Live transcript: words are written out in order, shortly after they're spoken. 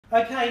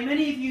Okay,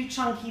 many of you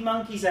chunky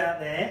monkeys out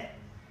there,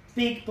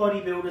 big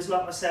bodybuilders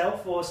like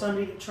myself, or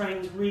somebody that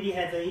trains really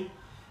heavy,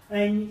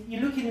 and you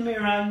look in the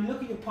mirror and you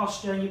look at your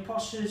posture and your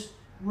posture's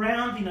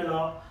rounding a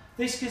lot.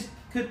 This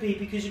could be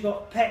because you've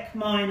got pec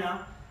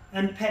minor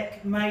and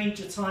pec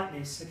major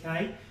tightness,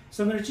 okay?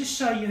 So I'm going to just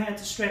show you how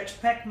to stretch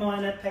pec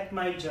minor, pec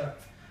major.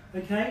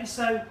 Okay,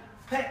 so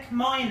pec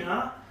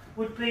minor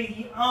would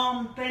be the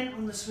arm bent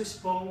on the Swiss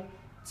ball,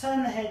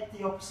 turn the head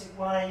the opposite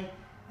way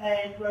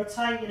and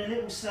rotate in a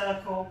little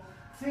circle,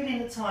 feeling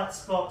the tight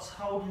spots,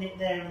 holding it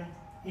there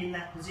in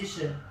that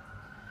position.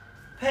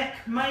 Pec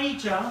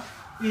major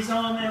is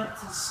arm out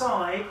to the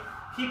side,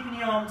 keeping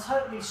the arm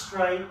totally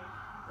straight,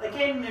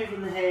 again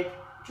moving the head,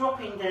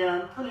 dropping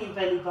down, pulling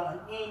belly button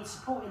in,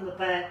 supporting the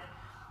back,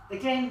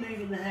 again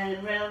moving the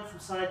hand round from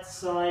side to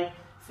side,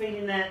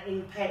 feeling that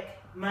in pec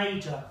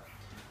major.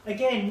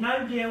 Again,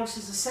 nobody else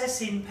is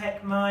assessing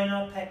pec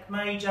minor, pec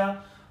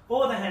major,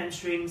 or the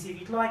hamstrings.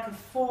 If you'd like a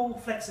full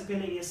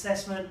flexibility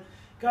assessment,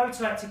 go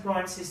to Active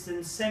Grind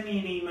Systems, send me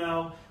an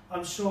email.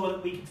 I'm sure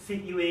that we could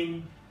fit you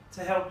in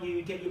to help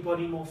you get your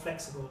body more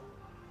flexible.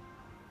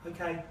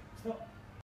 Okay, stop.